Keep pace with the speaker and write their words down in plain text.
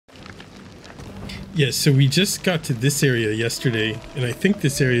Yeah, so we just got to this area yesterday, and I think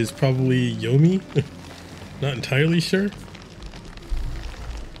this area is probably Yomi. Not entirely sure,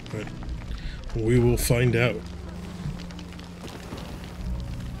 but we will find out.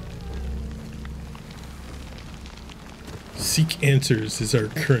 Seek answers is our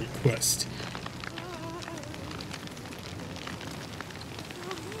current quest.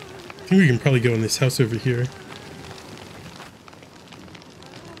 I think we can probably go in this house over here.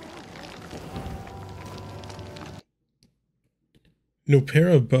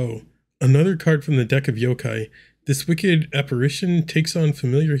 Nopera Bow. Another card from the deck of yokai. This wicked apparition takes on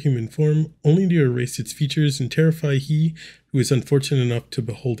familiar human form, only to erase its features and terrify he who is unfortunate enough to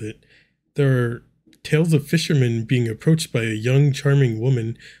behold it. There are tales of fishermen being approached by a young, charming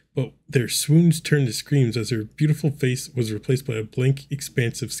woman, but their swoons turned to screams as her beautiful face was replaced by a blank,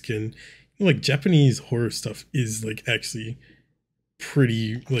 expansive skin. You know, like, Japanese horror stuff is, like, actually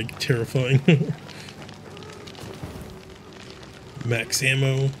pretty, like, terrifying. Max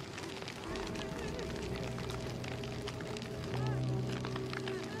ammo.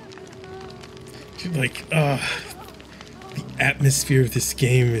 Like, the atmosphere of this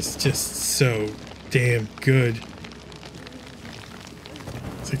game is just so damn good.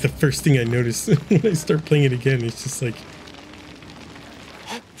 It's like the first thing I notice when I start playing it again. It's just like,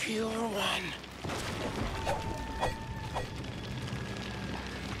 a pure one.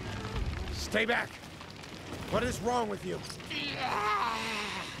 Stay back. What is wrong with you?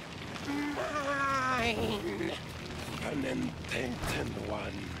 Mine. An intended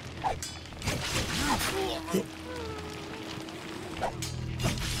one.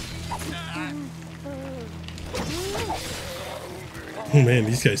 Oh man,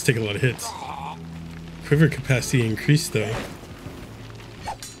 these guys take a lot of hits. Quiver capacity increased though.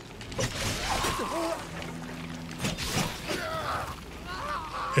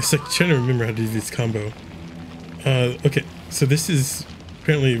 It's like trying to remember how to do this combo. Okay, so this is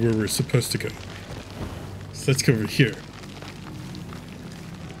apparently where we're supposed to go. So let's go over here.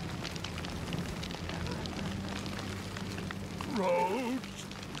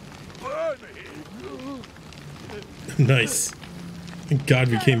 Nice. Thank God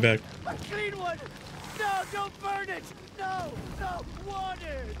we came back. A clean one! No, don't burn it! No, no,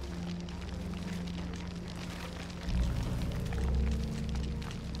 water!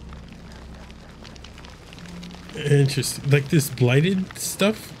 Interesting. Like this blighted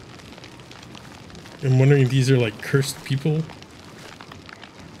stuff? I'm wondering if these are like cursed people.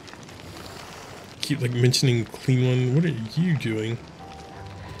 Keep like mentioning clean one. What are you doing?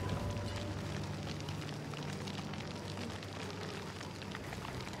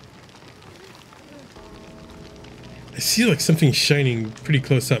 I see like something shining pretty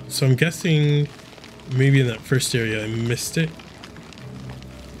close up, so I'm guessing maybe in that first area I missed it.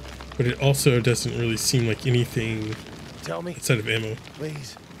 But it also doesn't really seem like anything Tell me, outside of ammo.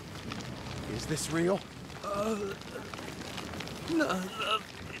 please. Is this real? No.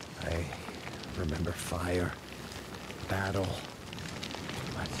 I remember fire, battle.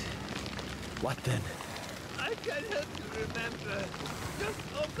 What then? I can't help you remember. Just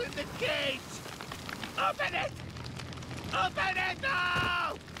open the cage! Open it! Open it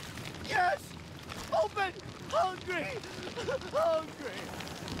now! Yes! Open! Hungry! Hungry!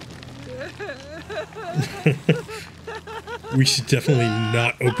 We should definitely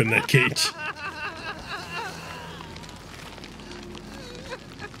not open that cage.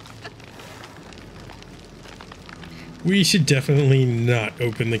 We should definitely not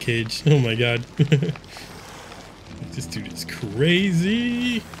open the cage. Oh my god. This dude is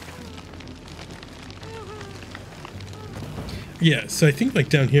crazy. Yeah, so I think like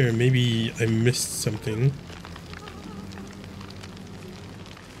down here, maybe I missed something.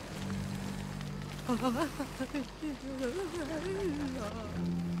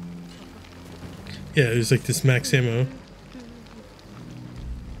 Yeah, there's like this max ammo.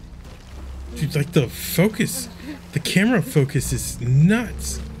 Dude, like the focus, the camera focus is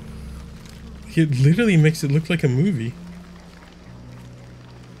nuts. It literally makes it look like a movie.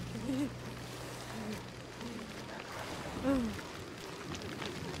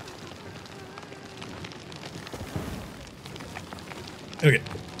 Okay,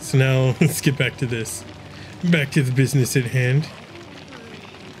 so now let's get back to this. Back to the business at hand.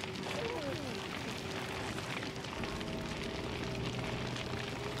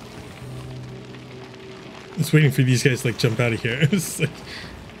 I was waiting for these guys to like jump out of here. It's like,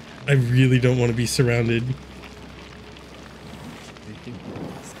 I really don't want to be surrounded.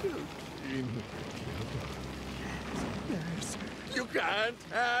 You can't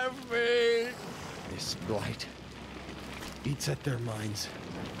have me! This blight eats at their minds.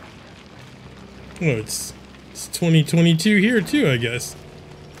 Oh, it's 2022 here too, I guess.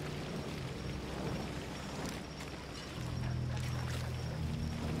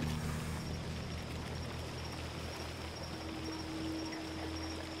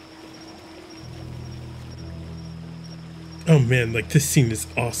 Oh man, like this scene is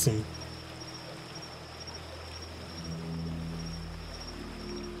awesome.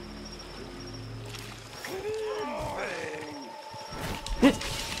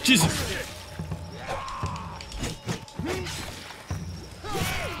 Jesus.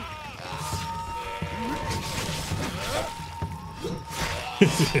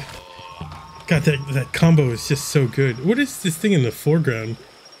 God, that combo is just so good. What is this thing in the foreground?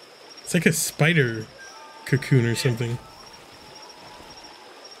 It's like a spider cocoon or something.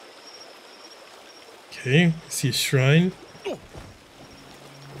 Okay, I see a shrine.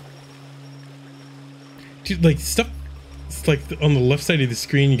 Dude, like stuff. It's like on the left side of the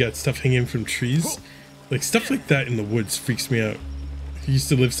screen, you got stuff hanging from trees. Like stuff like that in the woods freaks me out. I used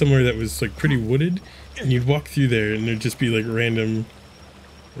to live somewhere that was like pretty wooded, and you'd walk through there, and there'd just be like random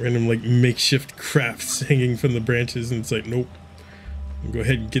like makeshift crafts hanging from the branches, and it's like, nope. I'll go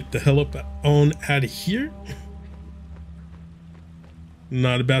ahead and get the hell up on out of here.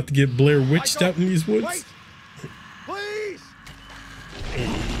 Not about to get Blair Witched out in these woods. Wait! Please!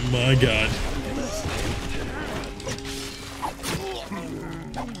 Oh my god.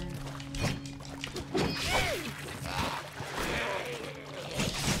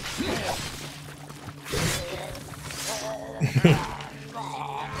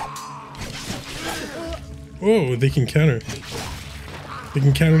 Oh, they can counter. They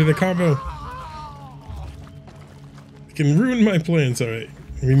can counter the combo. They can ruin my plans, alright.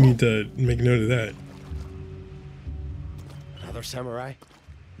 We need to make note of that. Another samurai?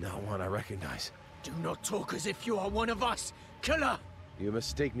 Not one I recognize. Do not talk as if you are one of us, killer! You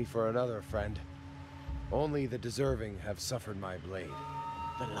mistake me for another, friend. Only the deserving have suffered my blade.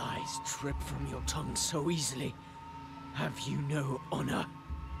 The lies trip from your tongue so easily. Have you no honor?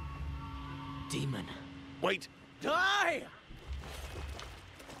 Demon. Wait! Die!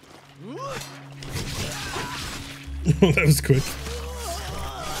 Oh, that was quick.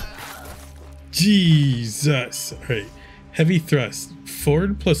 Jesus. Alright. Heavy thrust.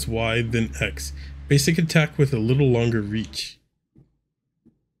 Forward plus Y, then X. Basic attack with a little longer reach.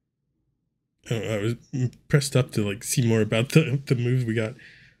 Oh, I was pressed up to like see more about the moves we got.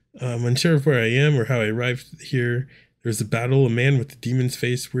 Unsure of where I am or how I arrived here. There's a battle, a man with the demon's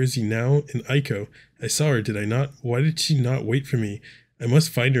face. Where is he now? And Aiko. I saw her, did I not? Why did she not wait for me? I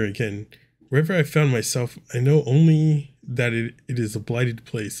must find her again. Wherever I found myself, I know only that it is a blighted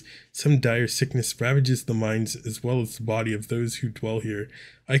place. Some dire sickness ravages the minds as well as the body of those who dwell here.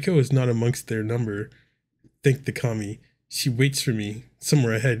 Aiko is not amongst their number. Thank the kami. She waits for me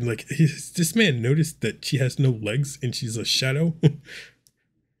somewhere ahead. Like, has this man noticed that she has no legs and she's a shadow?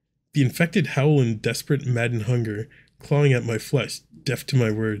 The infected howl in desperate, maddened hunger, clawing at my flesh, deaf to my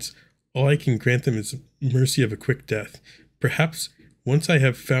words. All I can grant them is mercy of a quick death. Perhaps once I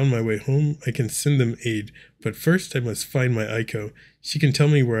have found my way home, I can send them aid, but first I must find my Aiko. She can tell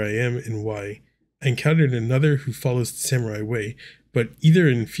me where I am and why. I encountered another who follows the samurai way, but either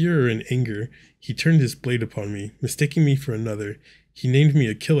in fear or in anger, he turned his blade upon me, mistaking me for another. He named me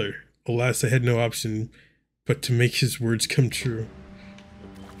a killer. Alas, I had no option but to make his words come true.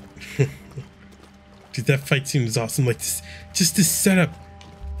 Dude, that fight scene is awesome. Like, this, just this setup.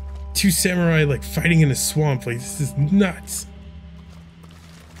 Two samurai, like, fighting in a swamp. Like, this is nuts.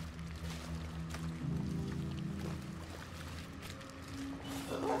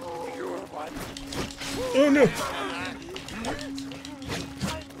 Oh, no.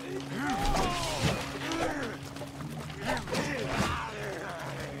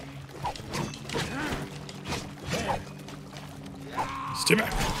 Stay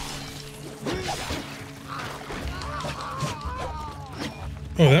back.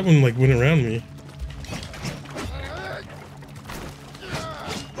 Oh, that one like went around me.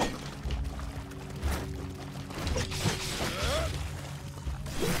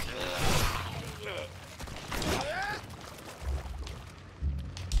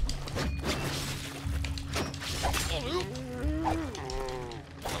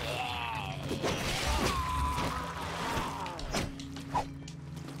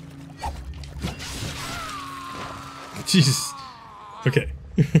 Jesus. Okay.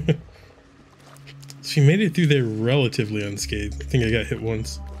 She made it through there relatively unscathed. I think I got hit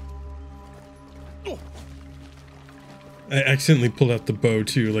once. I accidentally pulled out the bow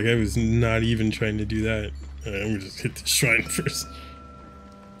too. Like, I was not even trying to do that. Alright, I'm gonna just hit the shrine first.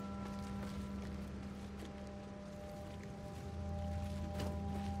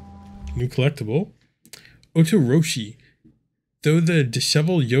 New collectible. Otoroshi. Though the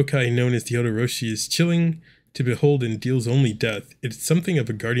disheveled yokai known as the Otoroshi is chilling to behold and deals only death, it is something of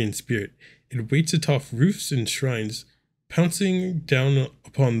a guardian spirit. It waits atop roofs and shrines, pouncing down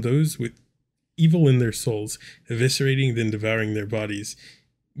upon those with evil in their souls, eviscerating then devouring their bodies.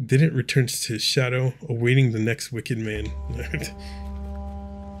 Then it returns to his shadow, awaiting the next wicked man.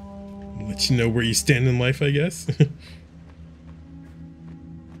 Let you know where you stand in life, I guess.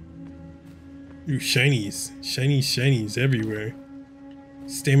 Ooh, shinies. Shinies everywhere.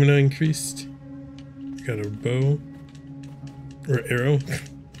 Stamina increased. Got a bow. Or arrow.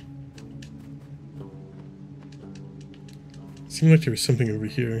 Seemed like there was something over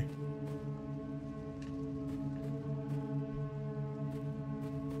here.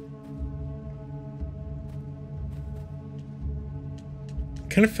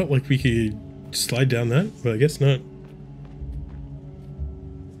 Kind of felt like we could slide down that, but I guess not.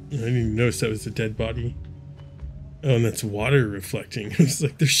 I didn't even notice that was a dead body. Oh, and that's water reflecting. It's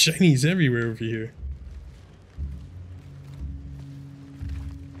like there's shinies everywhere over here.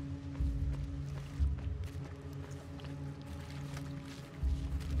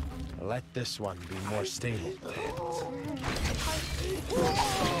 Let this one be more stable.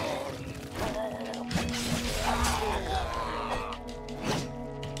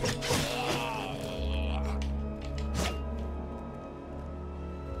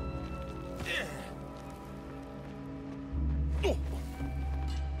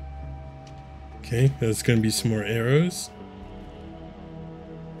 Okay, there's gonna be some more arrows.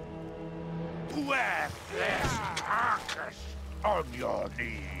 Worthless carcass, on your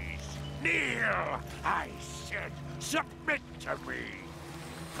knees. Kneel, I said. Submit to me.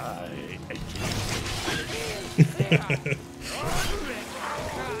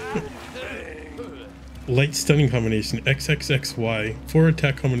 Light stunning combination XXXY. 4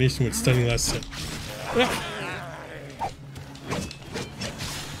 attack combination with stunning last hit. Ah.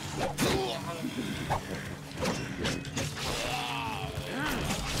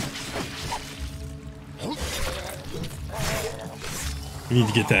 We need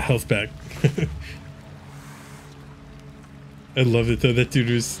to get that health back. I love it though, that dude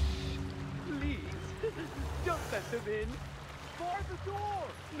was... Please, don't let them in. Bar the door.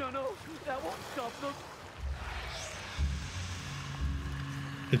 No, that won't stop them.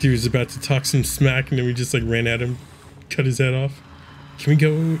 That dude was about to talk some smack and then we just like ran at him, cut his head off. Can we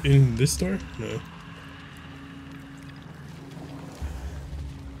go in this door? No.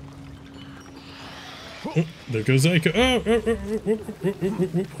 Oh, there goes Aiko.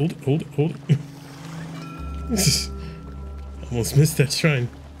 Hold it. Almost missed that shrine.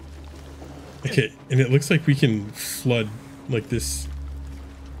 Okay, and it looks like we can flood like this.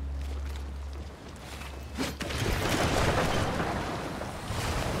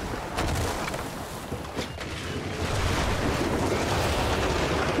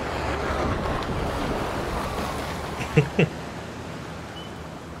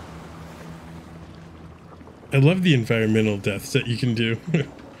 I love the environmental deaths that you can do.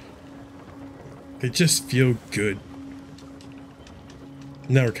 They just feel good.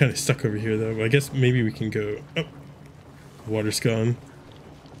 Now we're kind of stuck over here though. I guess maybe we can go... Oh, water's gone.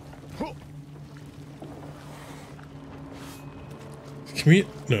 Can we...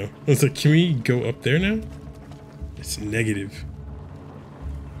 No. I was like, can we go up there now? It's negative.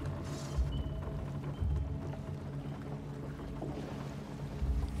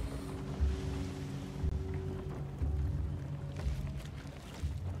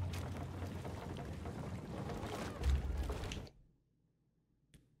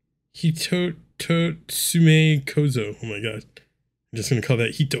 Hitotsume Kozo. Oh my god. I'm just gonna call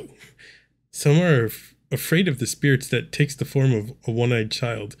that Hito. Some are afraid of the spirits that takes the form of a one-eyed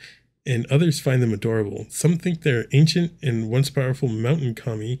child, and others find them adorable. Some think they're ancient and once powerful mountain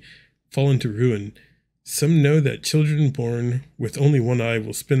kami fallen to ruin. Some know that children born with only one eye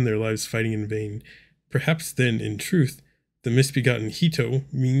will spend their lives fighting in vain. Perhaps then, in truth, the misbegotten Hito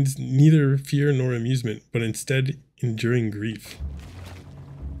means neither fear nor amusement, but instead enduring grief.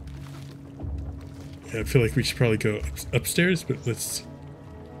 I feel like we should probably go upstairs, but let's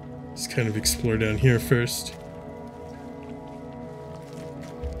kind of explore down here first.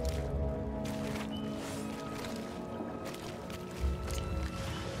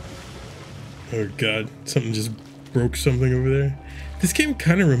 Oh god, something just broke something over there. This game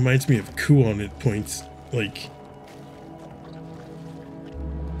kind of reminds me of Kuon at points, like...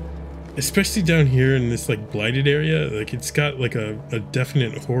 Especially down here in this like blighted area, like it's got like a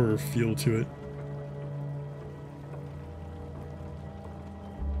definite horror feel to it.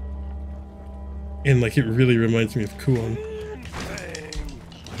 And like it really reminds me of Kuon.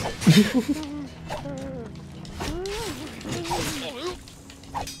 I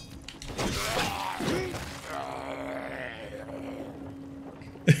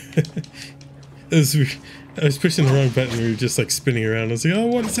was pushing the wrong button. We were just like spinning around. I was like, oh,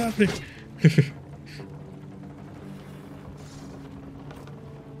 what is happening?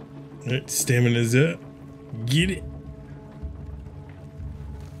 Alright, stamina's up. Get it.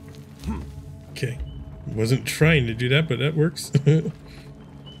 Okay. Wasn't trying to do that, but that works. Uh-oh.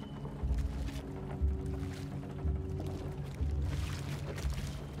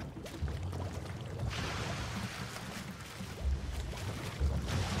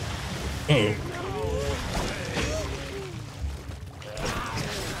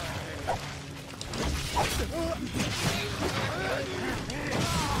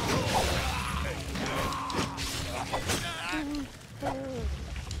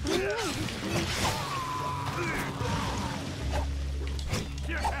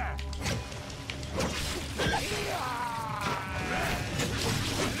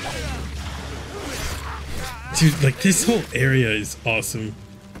 Dude, like, this whole area is awesome.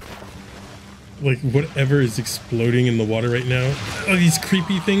 Like, whatever is exploding in the water right now. Oh, these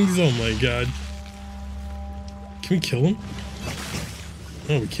creepy things. Oh my god. Can we kill them?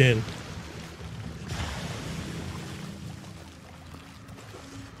 Oh, we can.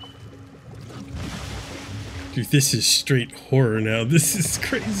 Dude, this is straight horror now. This is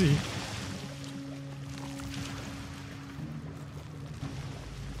crazy.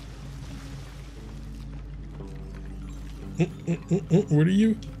 What are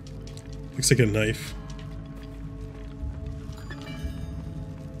you? Looks like a knife.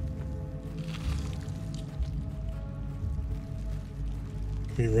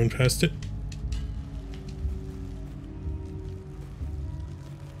 Can we run past it?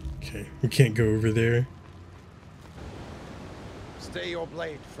 Okay, we can't go over there. Stay your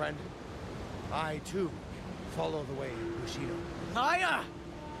blade, friend. I, too, follow the way of Bushido. Liar!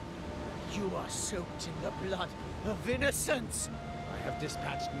 You are soaked in the blood of innocence. I have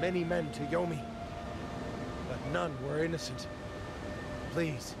dispatched many men to Yomi, but none were innocent.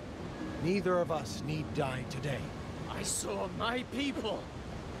 Please, neither of us need die today. I saw my people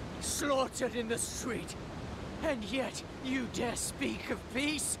slaughtered in the street, and yet you dare speak of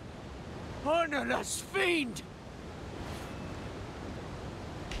peace? Honorless fiend!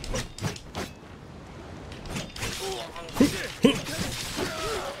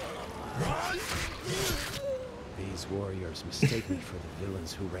 These warriors mistake me for the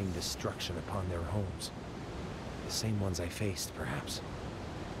villains who rain destruction upon their homes. The same ones I faced, perhaps.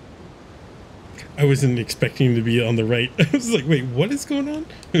 I wasn't expecting to be on the right. I was like, wait, what is going on?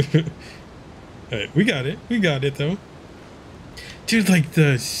 Alright, we got it. We got it, though. Dude, like,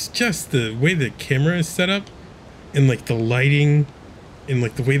 just the way the camera is set up, and, like, the lighting, and,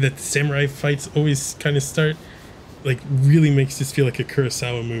 like, the way that the samurai fights always kind of start, like, really makes this feel like a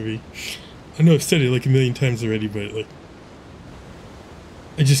Kurosawa movie. I know I've said it, like, a million times already, but, like,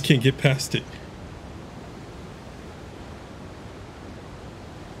 I just can't get past it.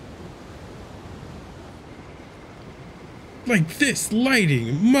 Like, this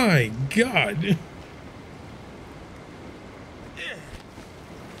lighting, my god!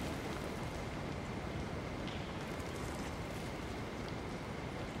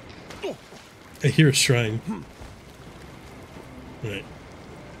 I hear a shrine. Right.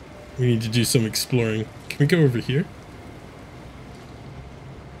 We need to do some exploring. Can we go over here?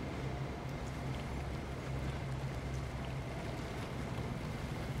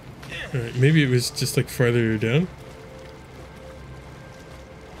 Alright, maybe it was just like farther down.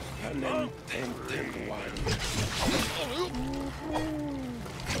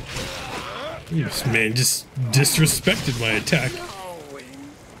 This man just disrespected my attack.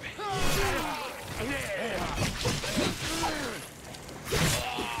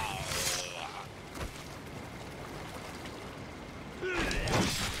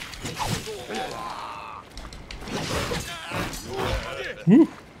 Woo.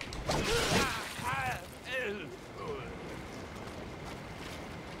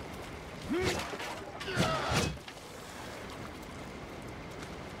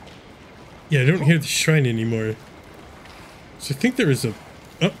 Yeah, I don't hear the shrine anymore. So I think there is a...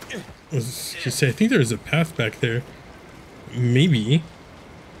 Oh, I was just say, I think there is a path back there. Maybe.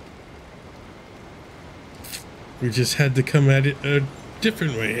 We just had to come at it a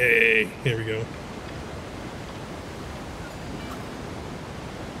different way. Hey, here we go.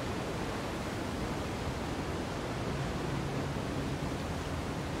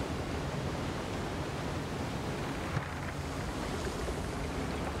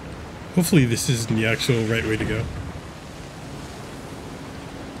 Hopefully this is the actual right way to go.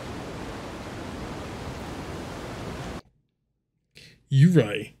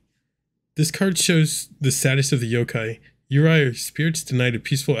 Yurai. This card shows the status of the yokai. Yurai are spirits denied a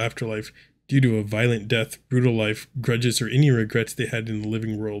peaceful afterlife due to a violent death, brutal life, grudges, or any regrets they had in the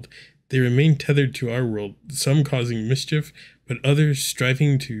living world. They remain tethered to our world, some causing mischief, but others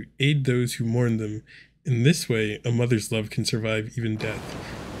striving to aid those who mourn them. In this way, a mother's love can survive even death.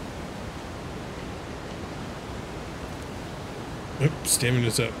 Oh,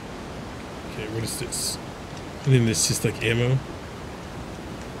 stamina's up. Okay, what is this? I think this is just like ammo.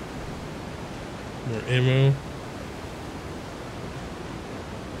 More ammo.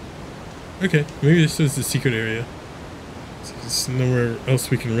 Okay, maybe this is the secret area. So there's nowhere else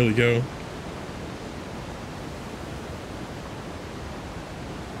we can really go.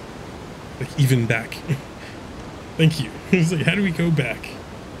 Like, even back. Thank you. I was like, how do we go back?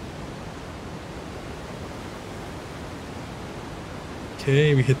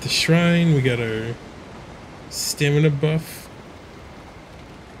 Okay, we hit the shrine. We got our stamina buff.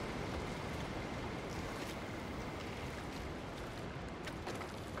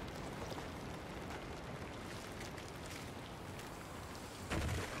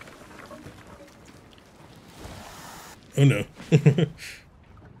 Oh no.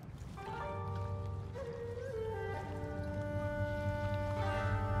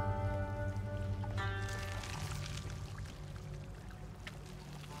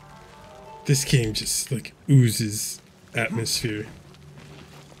 This game just like oozes atmosphere.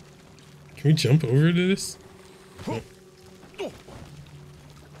 Can we jump over to this? No.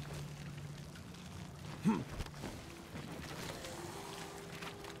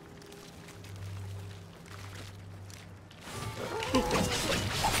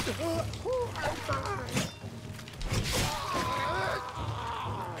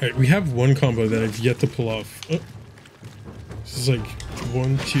 Alright, we have one combo that I've yet to pull off. Oh. This is like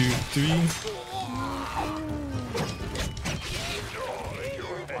 1, 2, 3.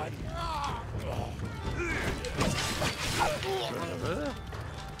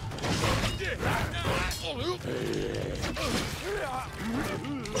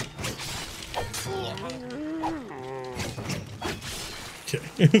 Okay.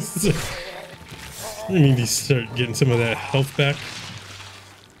 We need to start getting some of that health back.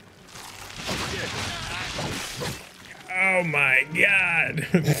 Oh my god!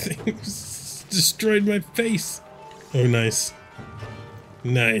 Things destroyed my face! Oh, nice.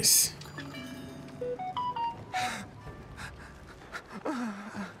 Nice.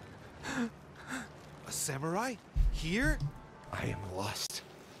 A samurai? Here? I am lost.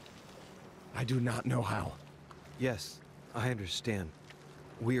 I do not know how. Yes, I understand.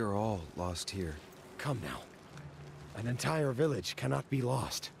 We are all lost here. Come now. An entire village cannot be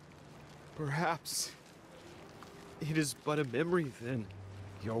lost. Perhaps it is but a memory then.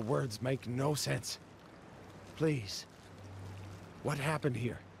 Your words make no sense. Please. What happened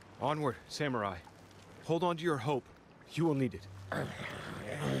here? Onward, samurai. Hold on to your hope. You will need it.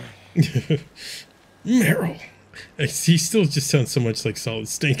 Meryl. He still just sounds so much like Solid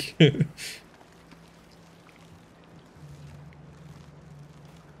Snake. Okay.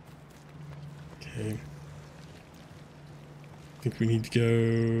 I think we need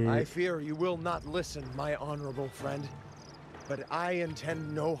to go. I fear you will not listen, my honorable friend. But I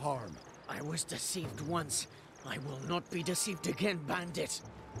intend no harm. I was deceived once. I will not be deceived again, bandit.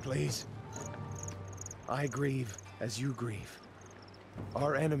 Please. I grieve as you grieve.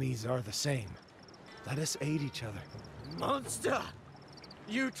 Our enemies are the same. Let us aid each other. Monster!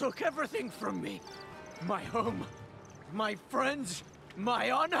 You took everything from me. My home, my friends,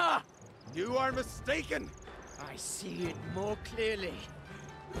 my honor! You are mistaken! I see it more clearly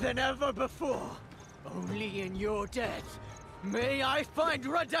than ever before. Only in your death may I find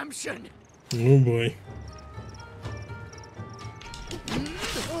redemption! Oh boy.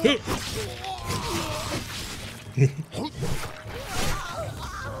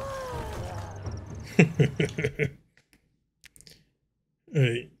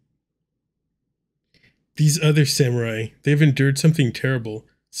 Alright. These other samurai, they've endured something terrible.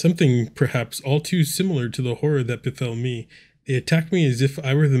 Something perhaps all too similar to the horror that befell me. They attacked me as if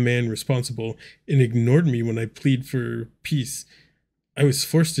I were the man responsible and ignored me when I plead for peace. I was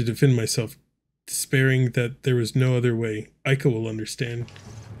forced to defend myself, despairing that there was no other way. Aika will understand.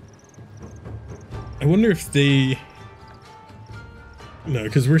 I wonder if they... No,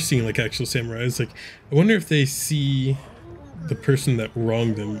 because we're seeing like actual samurai. It's like, I wonder if they see the person that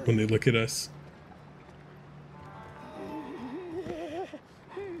wronged them when they look at us.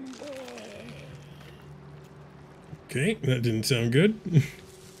 Okay, that didn't sound good.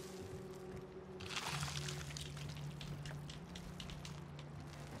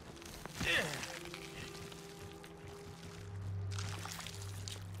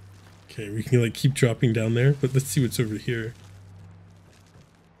 Okay, we can like keep dropping down there, but let's see what's over here.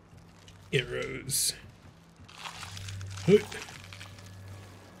 Arrows. Hoot.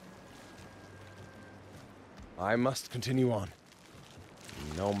 I must continue on,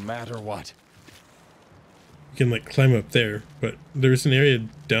 no matter what. You can like climb up there, but there's an area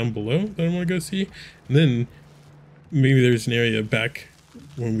down below that I want to go see. And then maybe there's an area back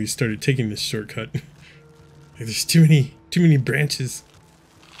when we started taking this shortcut. Like, there's too many branches.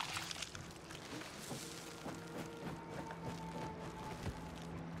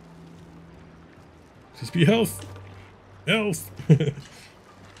 Just be health. Health.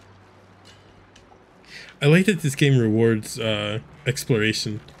 I like that this game rewards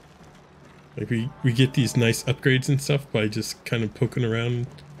exploration. Like we get these nice upgrades and stuff by just kind of poking around,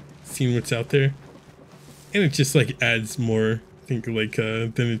 seeing what's out there. And it just like adds more, I think, like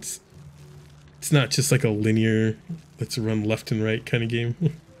then it's not just like a linear let's run left and right kind of game.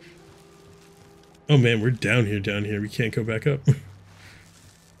 Oh man, we're down here. We can't go back up.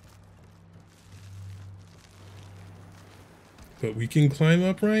 But we can climb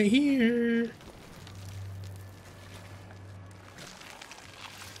up right here.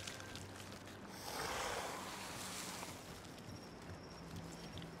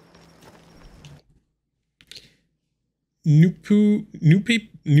 Nupepo,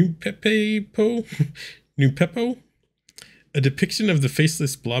 a depiction of the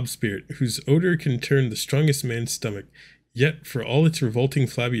faceless blob spirit whose odor can turn the strongest man's stomach. Yet, for all its revolting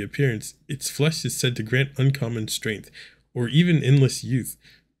flabby appearance, its flesh is said to grant uncommon strength, or even endless youth.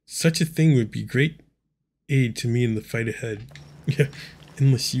 Such a thing would be great aid to me in the fight ahead. Yeah,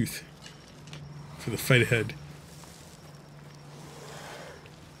 endless youth for the fight ahead.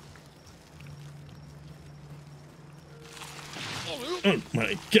 Oh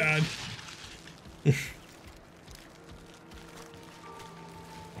my god.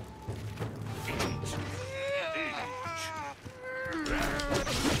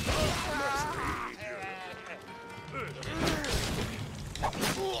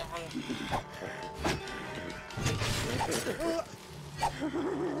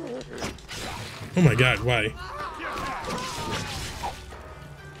 Oh my god, why?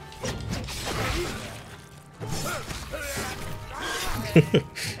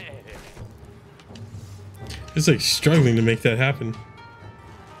 It's like struggling to make that happen.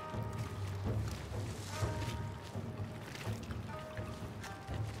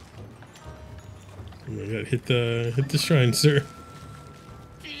 Oh my god, hit the shrine, sir.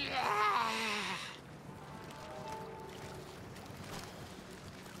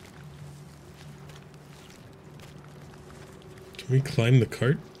 Can we climb the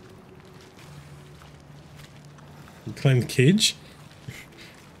cart? Can we climb the cage?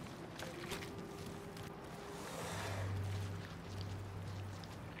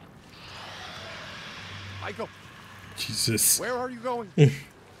 Michael, Jesus. where are you going?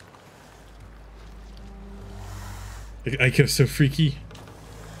 Ico's so freaky.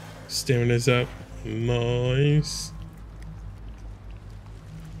 Stamina's up. Nice.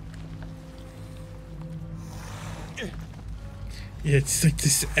 Yeah, it's like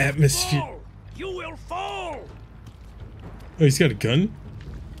this atmosphere. Fall! You will fall! Oh, he's got a gun?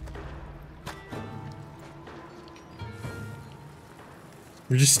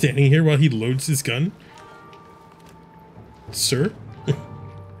 We're just standing here while he loads his gun? Sir? And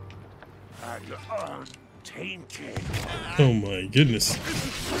untainted. Oh my goodness.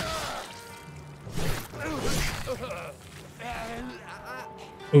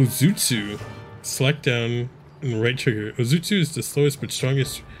 Ozutsu. Select down and right trigger. Ozutsu is the slowest but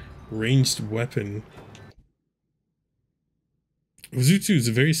strongest ranged weapon. Ozutsu is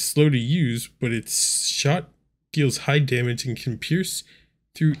very slow to use, but its shot deals high damage and can pierce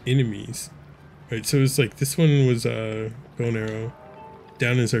through enemies. Right, so it's like this one was a bow and arrow.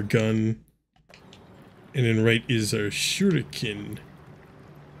 Down is our gun. And then right is our shuriken.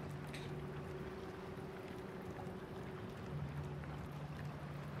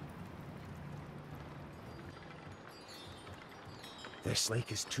 This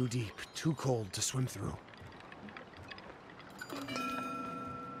lake is too deep, too cold to swim through.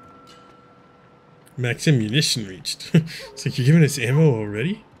 Max ammunition reached. It's like, you're giving us ammo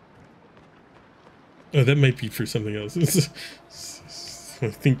already? Oh, that might be for something else. I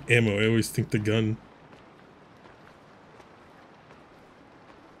think ammo, I always think the gun.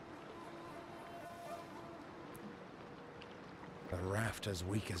 A raft as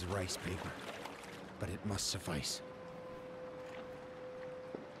weak as rice paper, but it must suffice.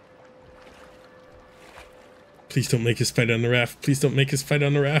 Please don't make us fight on the raft. Please don't make us fight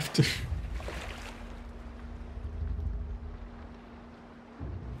on the raft.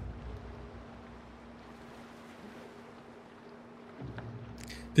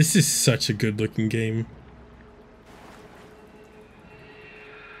 This is such a good looking game.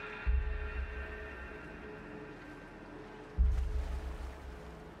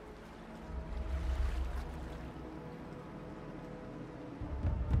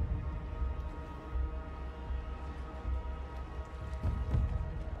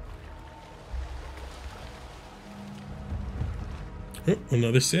 Oh,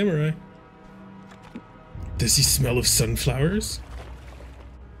 another samurai. Does he smell of sunflowers?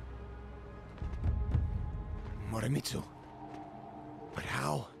 Morimitsu. But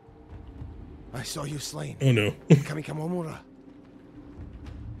how? I saw you slain. Oh no. Kamikamomura.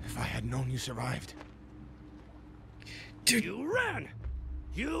 If I had known you survived. Dude. You ran!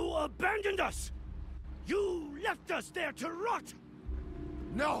 You abandoned us! You left us there to rot!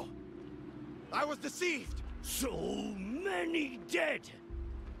 No! I was deceived! So many dead!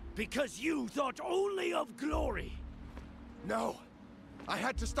 Because you thought only of glory! No! I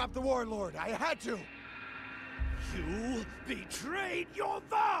had to stop the warlord! I had to! You betrayed your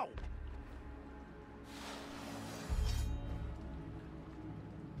vow!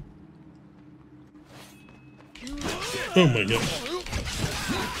 Oh my god.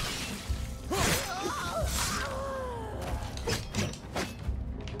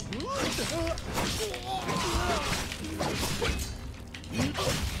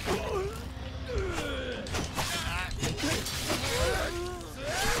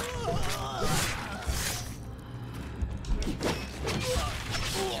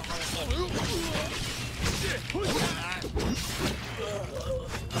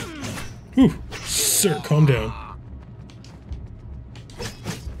 Whew. Sir, calm down.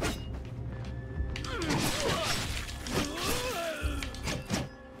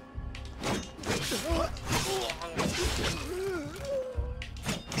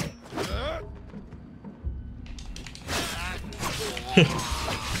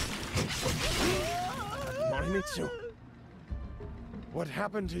 Morimitsu. What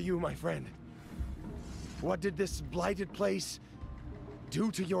happened to you, my friend? What did this blighted place do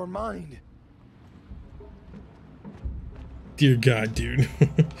to your mind? Dear God, dude.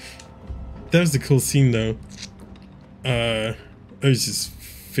 That was a cool scene, though. I was just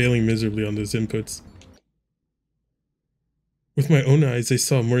failing miserably on those inputs. With my own eyes, I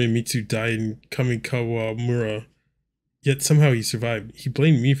saw Morimitsu die in Kamikawamura. Yet somehow he survived. He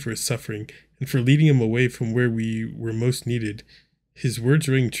blamed me for his suffering, and for leading him away from where we were most needed. His words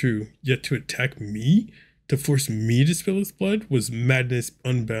rang true, yet to attack me? To force me to spill his blood was madness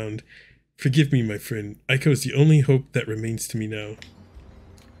unbound. Forgive me, my friend. Aiko is the only hope that remains to me now.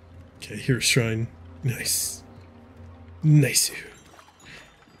 Okay, here a shrine. Nice. Nice.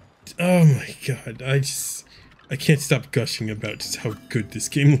 Oh my god, I can't stop gushing about just how good this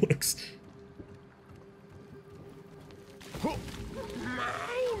game looks.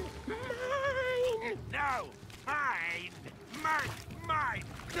 No! Mine!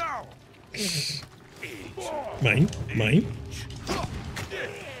 No! Mine?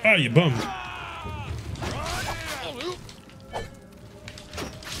 Ah, you bum.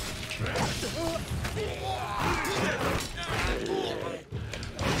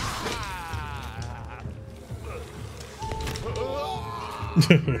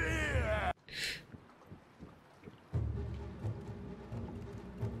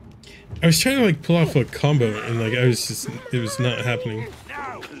 I was trying to like pull off a combo and like it was not happening.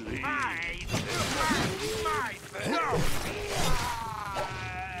 No! Mine! No!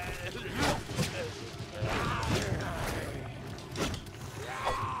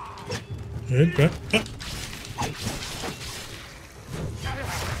 Alright, bro. Ah.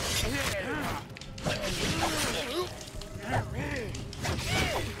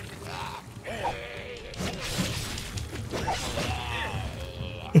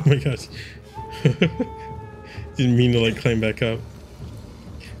 Oh my gosh. Didn't mean to like climb back up.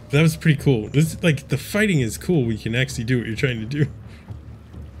 That was pretty cool. This like the fighting is cool. We can actually do what you're trying to do.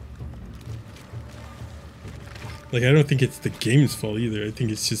 Like I don't think it's the game's fault either. I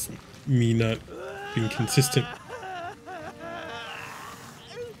think it's just me not being consistent.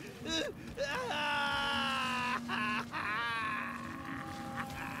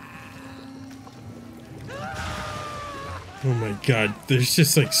 Oh my god, there's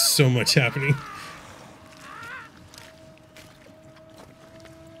just like so much happening.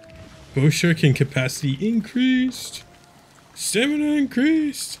 Bow shuriken capacity increased. Stamina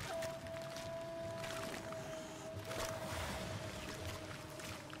increased.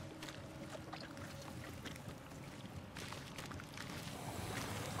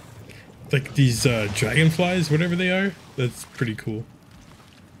 Like these dragonflies, whatever they are, that's pretty cool.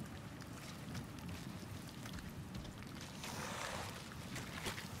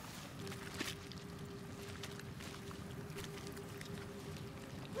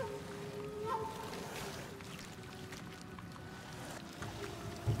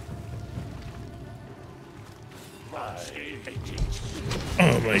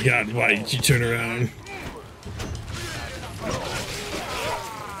 Oh my god, why did you turn around?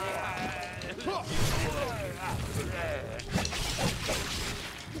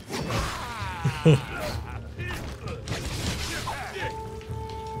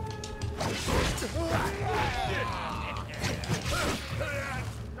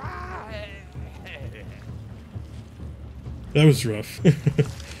 That was rough.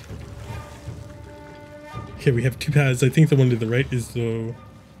 Okay, we have two paths. I think the one to the right is the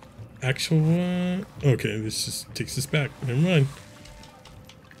actual one. Okay, this just takes us back. Never mind.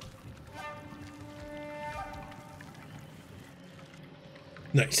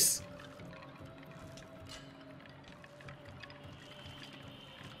 Nice.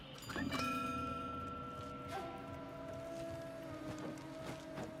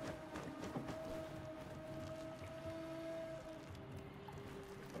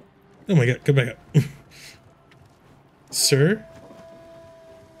 Oh my god, go back up. Sir?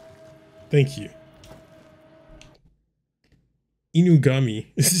 Thank you. Inugami.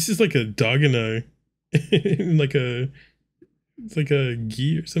 This is like a dog in a like a it's like a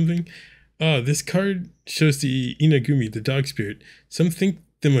gi or something. This card shows the Inagumi, the dog spirit. Some think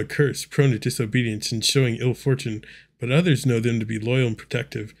them a curse, prone to disobedience and showing ill fortune, but others know them to be loyal and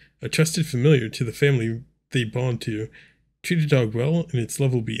protective, a trusted familiar to the family they bond to. Treat a dog well, and its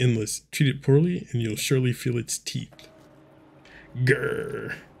love will be endless. Treat it poorly, and you'll surely feel its teeth.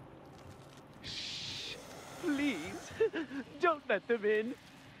 Grrr. Shh. Please, don't let them in.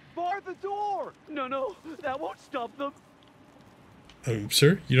 Bar the door. No, that won't stop them.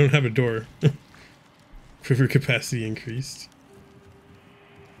 Sir, you don't have a door. Quiver capacity increased.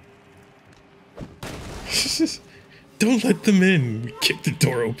 Don't let them in. We kicked the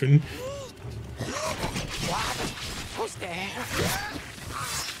door open. Who's there?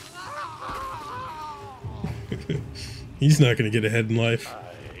 He's not going to get ahead in life.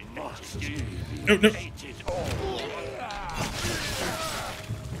 Oh, no.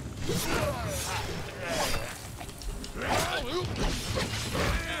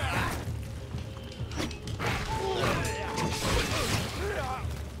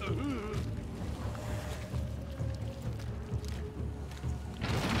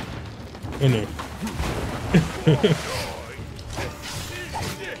 Oh no.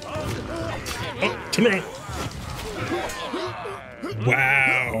 Oh, turn around.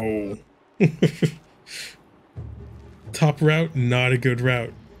 Wow. Top route, not a good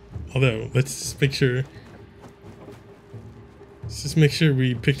route. Although, let's just make sure. Let's just make sure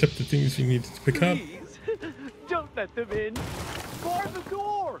we picked up the things we needed to pick up. Please, don't let them in. Bar the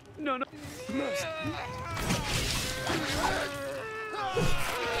door. No.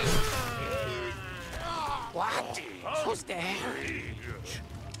 What? Who's there?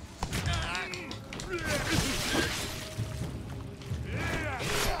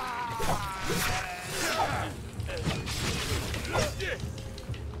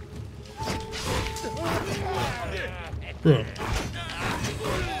 Bruh.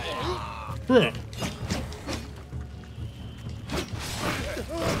 Bruh.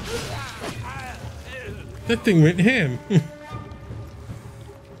 That thing went ham.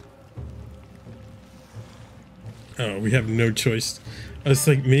 Oh, we have no choice. I was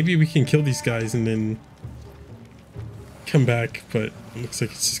like, maybe we can kill these guys and then come back, but it looks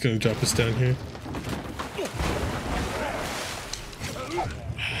like it's just gonna drop us down here.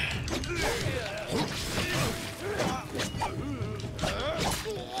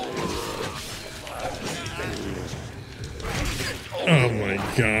 Oh my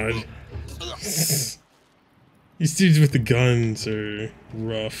god. These dudes with the guns are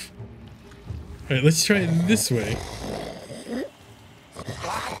rough. Alright, let's try it this way.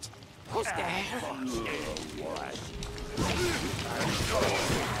 What? Who's there?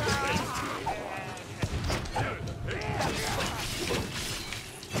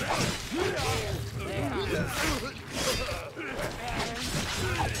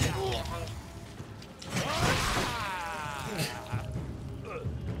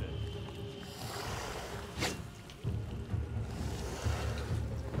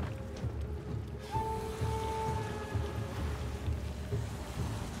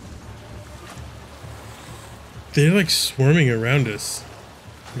 They're like swarming around us.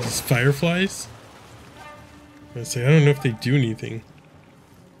 These fireflies? I say, I don't know if they do anything.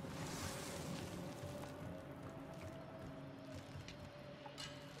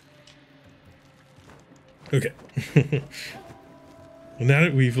 Okay. Well, now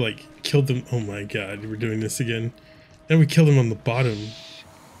that we've like killed them, oh my god, we're doing this again. Now we killed them on the bottom.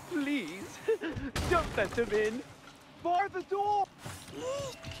 Please, don't let them in. Bar the door.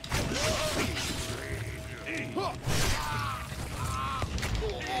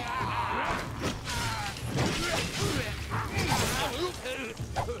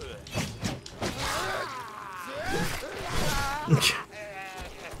 Okay.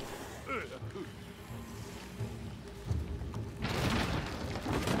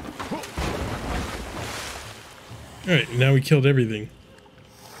 Alright, now we killed everything.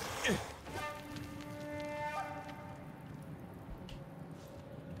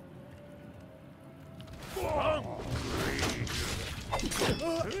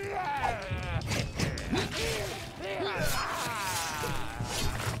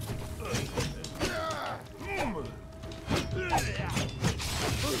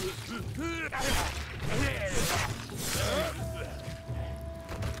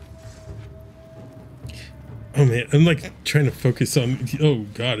 Oh man, I'm like trying to focus on. Oh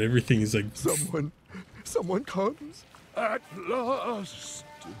god, everything is like. Someone comes. At last.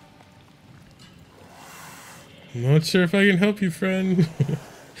 I'm not sure if I can help you, friend.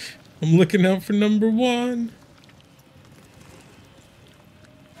 I'm looking out for number one.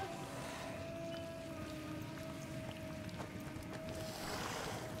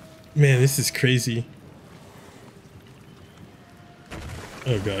 Man, this is crazy.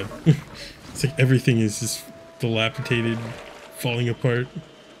 Oh god. It's like everything is just dilapidated, falling apart.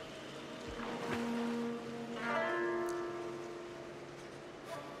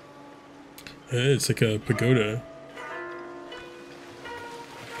 It's like a pagoda.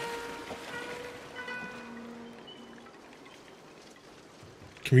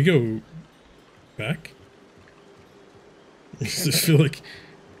 Can we go back? I just feel like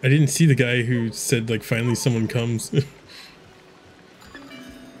I didn't see the guy who said like finally someone comes.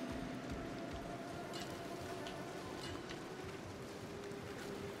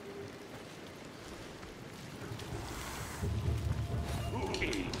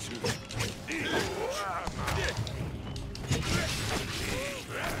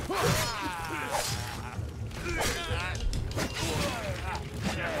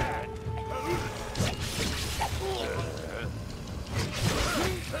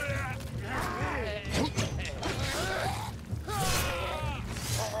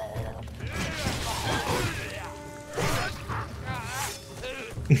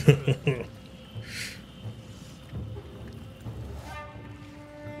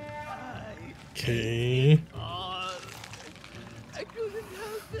 Okay. I couldn't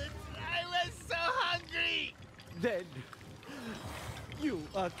help it. I was so hungry. Then you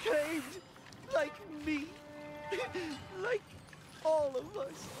are craved like me, like all of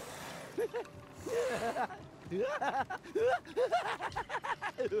us.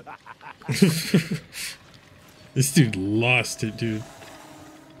 This dude lost it, dude.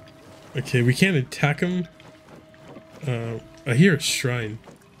 Okay, we can't attack him. I hear a shrine.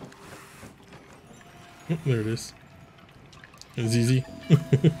 Oh, there it is. It was easy.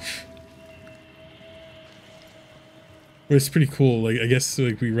 It's pretty cool. Like, I guess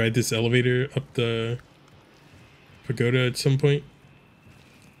like we ride this elevator up the pagoda at some point.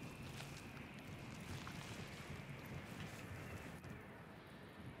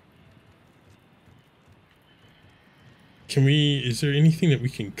 Can we, is there anything that we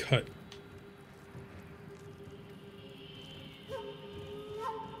can cut?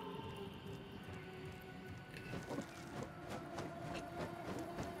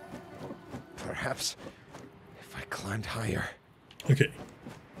 Perhaps if I climbed higher. Okay.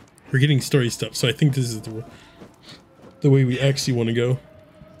 We're getting story stuff, so I think this is the way we actually want to go.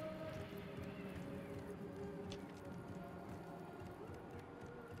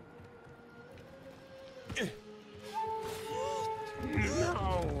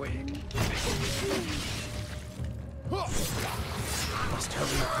 Must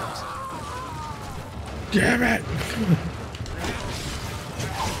hurry across. Damn it!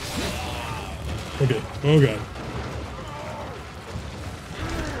 Okay. Oh god.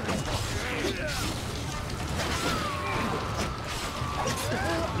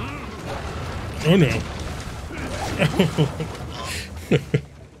 Oh no.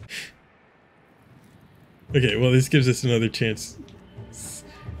 Okay, well this gives us another chance.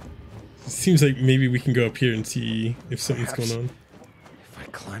 Seems like maybe we can go up here and see if something's going on. If I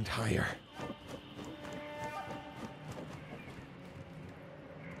climbed higher.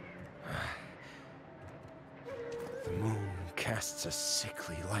 The moon casts a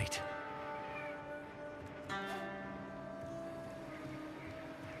sickly light.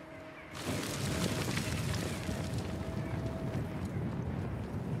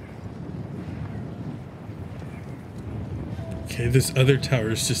 Okay, this other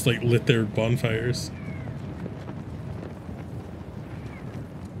tower's just like lit their bonfires.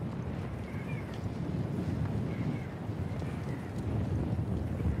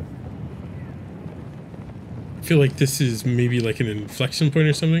 feel like this is maybe like an inflection point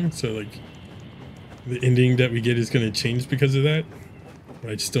or something. So like the ending that we get is going to change because of that.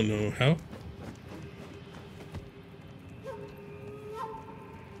 I just don't know how.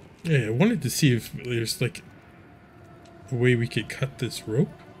 Yeah, I wanted to see if there's like a way we could cut this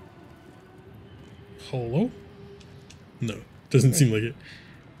rope. Hello? No, doesn't seem like it.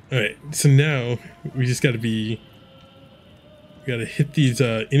 Alright, so now we just gotta be... We gotta hit these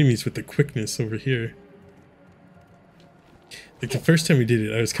enemies with the quickness over here. Like the first time we did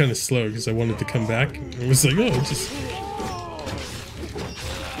it, I was kind of slow because I wanted to come back. I was like, oh, just...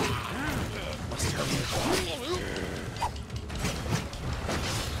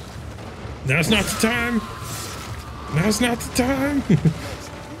 Now's not the time! Now's not the time!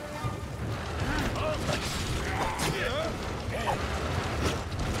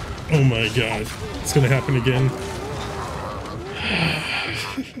 Oh my god. It's gonna happen again.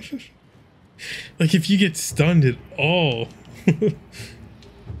 Like if you get stunned at all.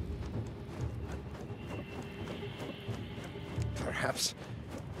 Perhaps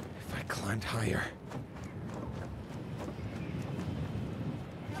if I climbed higher.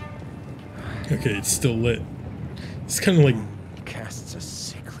 Okay, it's still lit. It's kind of like Casts a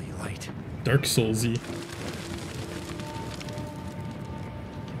sickly light. Dark Souls-y.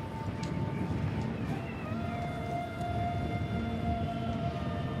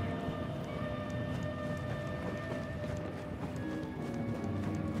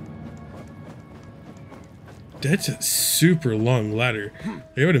 That's a super long ladder.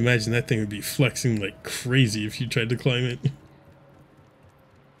 I would imagine that thing would be flexing like crazy if you tried to climb it.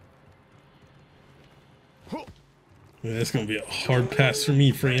 Yeah, that's gonna be a hard pass for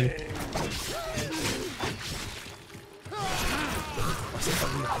me, friend.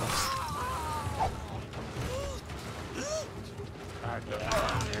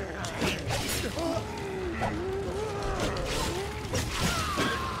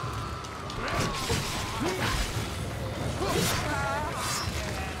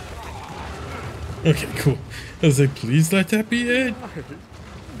 Okay, cool. I was like, please let that be it.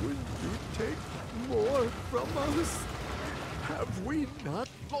 Will you take more from us? Have we not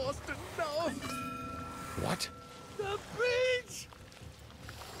lost enough? What? The bridge!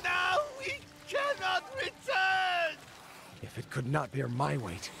 Now we cannot return! If it could not bear my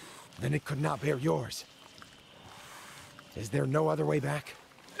weight, then it could not bear yours. Is there no other way back?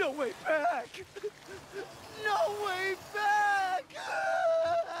 No way back! No way back!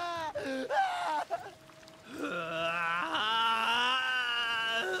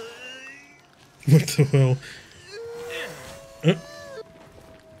 What the hell?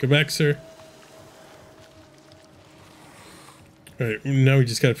 Go back, sir. Alright, now we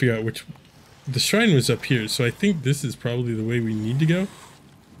just gotta figure out which... The shrine was up here, so I think this is probably the way we need to go.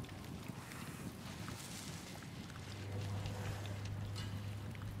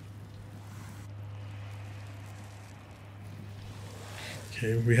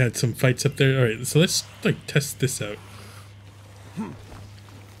 Okay, we had some fights up there. Alright, so let's like test this out.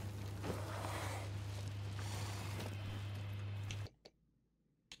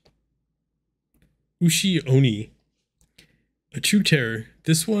 Oni. A true terror.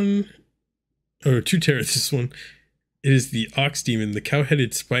 This one, or true terror, this one. It is the ox demon, the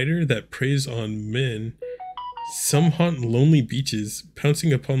cow-headed spider that preys on men. Some haunt lonely beaches,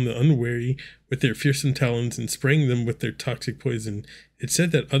 pouncing upon the unwary with their fearsome talons and spraying them with their toxic poison. It's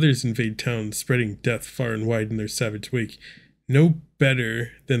said that others invade towns, spreading death far and wide in their savage wake. No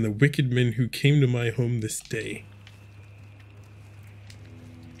better than the wicked men who came to my home this day.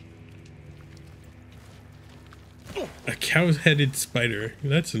 A cow-headed spider.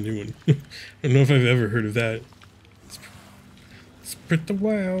 That's a new one. I don't know if I've ever heard of that. Sprit the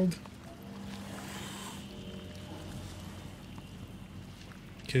wild.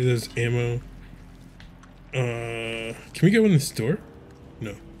 Okay, there's ammo. Can we go in this door?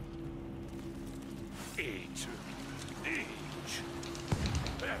 No. Eat.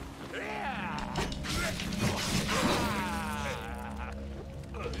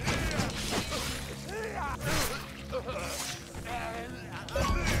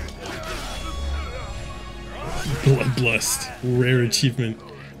 Bloodlust. Rare achievement.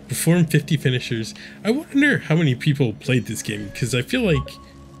 Perform 50 finishers. I wonder how many people played this game, because I feel like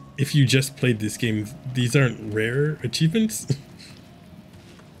if you just played this game, these aren't rare achievements.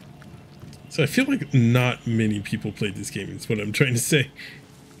 So I feel like not many people played this game, is what I'm trying to say.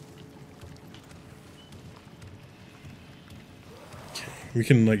 Okay, we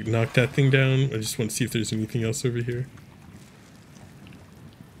can like knock that thing down. I just want to see if there's anything else over here.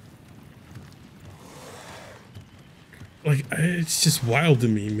 Like, it's just wild to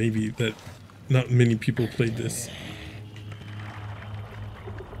me, maybe, that not many people played this.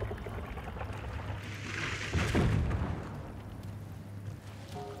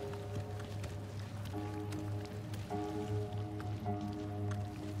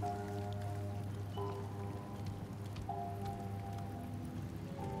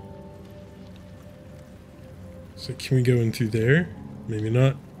 So can we go in through there? Maybe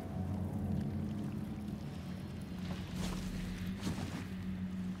not.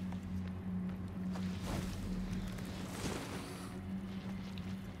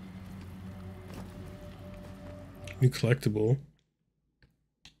 New collectible.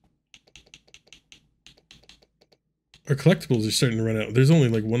 Our collectibles are starting to run out. There's only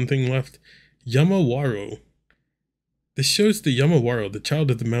like one thing left. Yamawaro. This shows the Yamawaro, the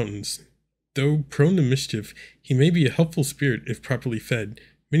child of the mountains. Though prone to mischief, he may be a helpful spirit if properly fed.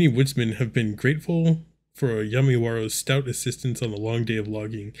 Many woodsmen have been grateful for a Yamawaro's stout assistance on a long day of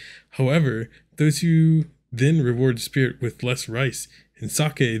logging. However, those who then reward the spirit with less rice and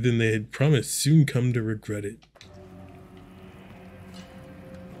sake than they had promised soon come to regret it.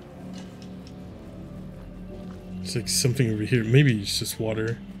 It's like something over here. Maybe it's just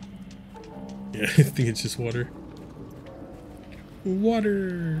water. Yeah, I think it's just water.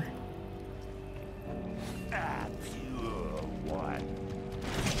 Water!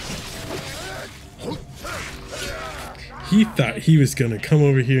 He thought he was gonna come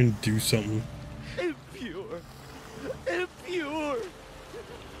over here and do something. Impure! Impure!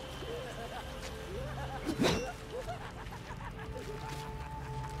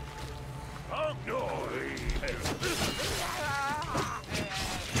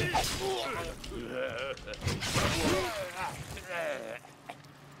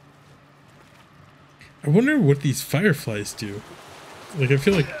 I wonder what these fireflies do. Like, I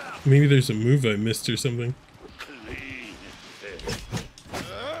feel like maybe there's a move I missed or something.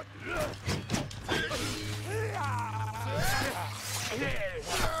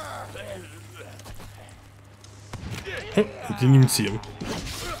 Oh, I didn't even see him.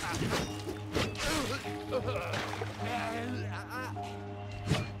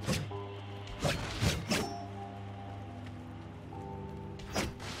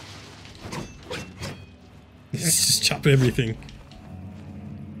 Just chop everything.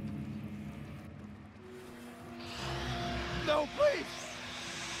 No, please!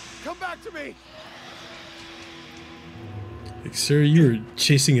 Come back to me! Like, sir, you were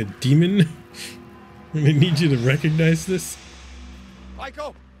chasing a demon? I need you to recognize this.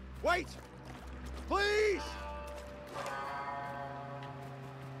 Aiko, wait! Please!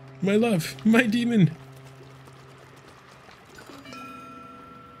 My love, my demon.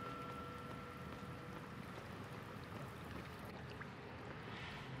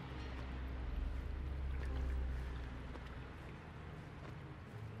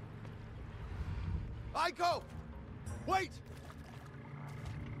 Aiko! Wait!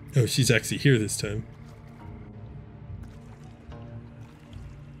 Oh, she's actually here this time.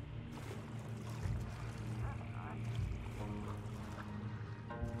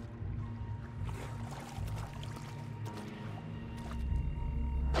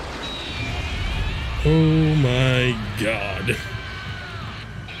 Oh my god.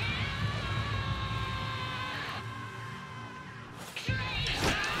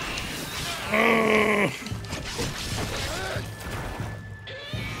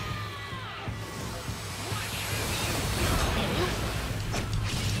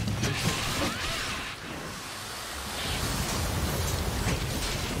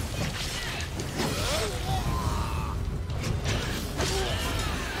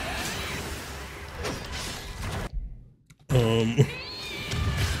 Oh.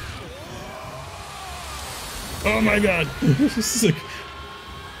 Oh my god. This is like...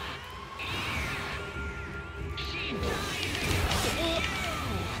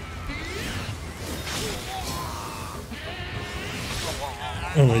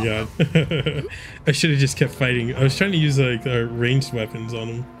 Oh my god. I should have just kept fighting. I was trying to use like our ranged weapons on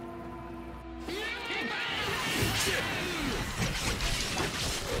him.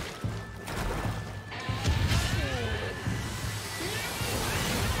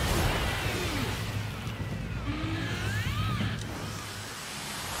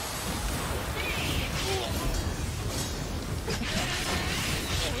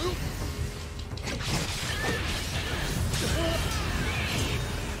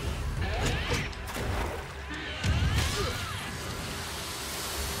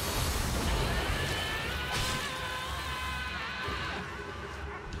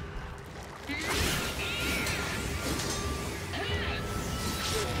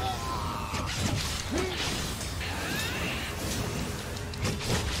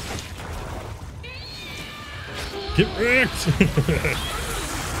 Get wrecked!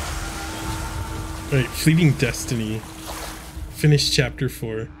 Alright, Fleeting Destiny. Finish chapter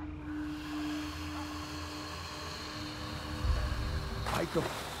 4. Aiko,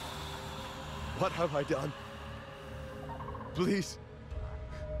 what have I done? Please,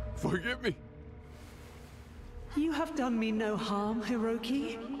 forgive me. You have done me no harm,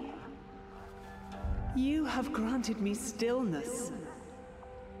 Hiroki. You have granted me stillness,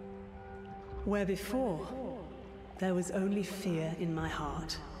 where before there was only fear in my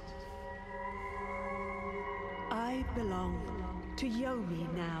heart. I belong to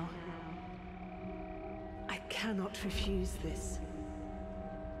Yomi now. I cannot refuse this.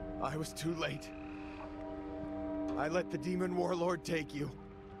 I was too late. I let the demon warlord take you.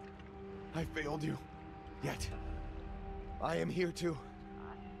 I failed you. Yet, I am here too.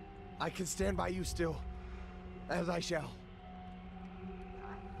 I can stand by you still, as I shall.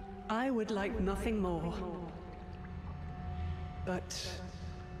 I would like nothing more. But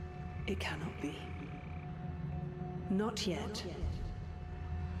it cannot be. Not yet.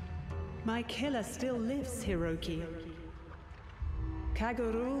 My killer still lives, Hiroki.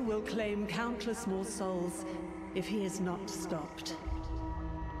 Kaguru will claim countless more souls if he is not stopped.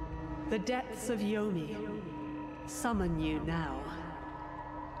 The depths of Yomi summon you now.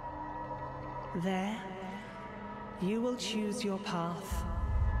 There, you will choose your path.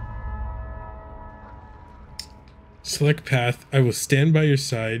 Select path. I will stand by your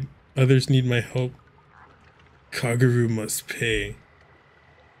side. Others need my help. Kaguru must pay.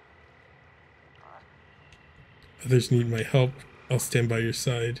 Others need my help. I'll stand by your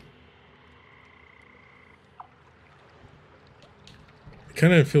side. I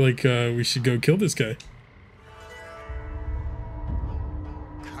kind of feel like we should go kill this guy.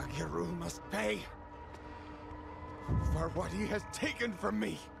 Kaguru must pay for what he has taken from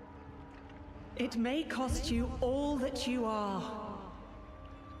me. It may cost you all that you are.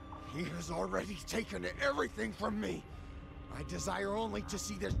 He has already taken everything from me. I desire only to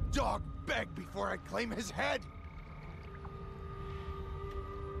see this dog beg before I claim his head.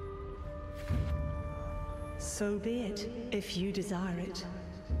 So be it, if you desire it.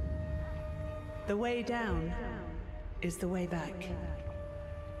 The way down is the way back.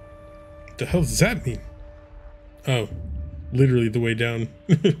 What the hell does that mean? Oh, literally the way down.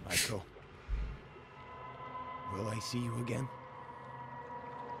 Aiko, will I see you again?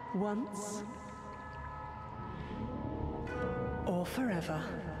 Once or forever.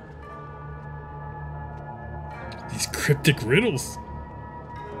 These cryptic riddles.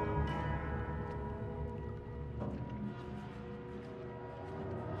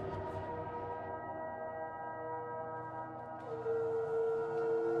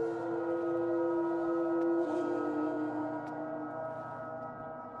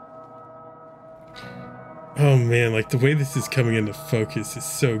 Oh man, like the way this is coming into focus is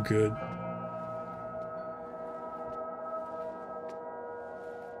so good.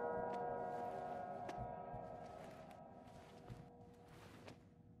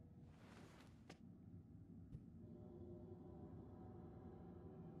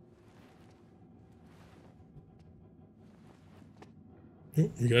 Oh,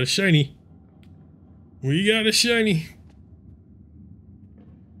 we got a shiny. We got a shiny.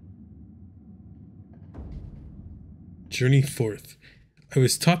 Journey forth. I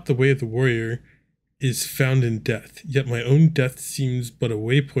was taught the way of the warrior is found in death, yet my own death seems but a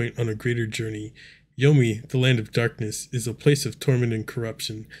waypoint on a greater journey. Yomi, the land of darkness, is a place of torment and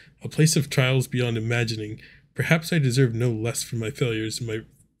corruption, a place of trials beyond imagining. Perhaps I deserve no less for my failures,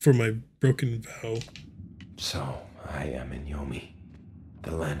 for my broken vow. So, I am in Yomi,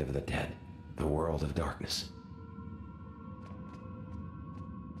 the land of the dead, the world of darkness.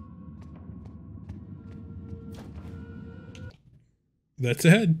 That's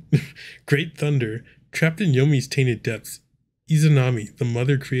ahead. Great thunder. Trapped in Yomi's tainted depths, Izanami, the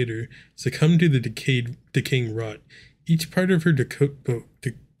mother creator, succumbed to the decaying rot. Each part of her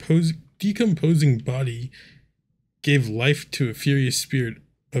decomposing body gave life to a furious spirit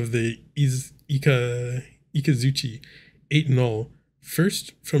of the Ikazuchi, 8 in all.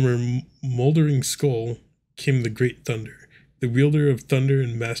 First, from her moldering skull came the great thunder, the wielder of thunder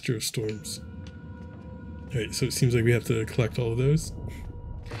and master of storms. Alright, so it seems like we have to collect all of those.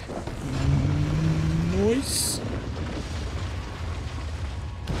 Nice.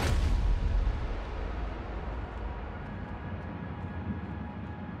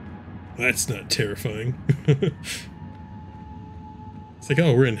 That's not terrifying. It's like,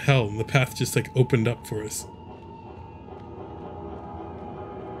 oh, we're in hell, and the path just like opened up for us.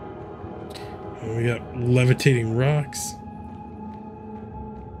 And we got levitating rocks.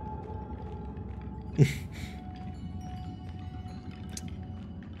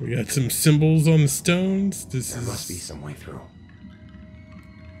 We got some symbols on the stones. This There is must be some way through.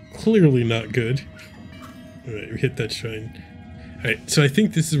 clearly not good. Alright, we hit that shrine. Alright, so I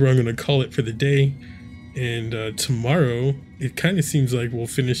think this is where I'm going to call it for the day. And tomorrow, it kind of seems like we'll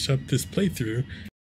finish up this playthrough.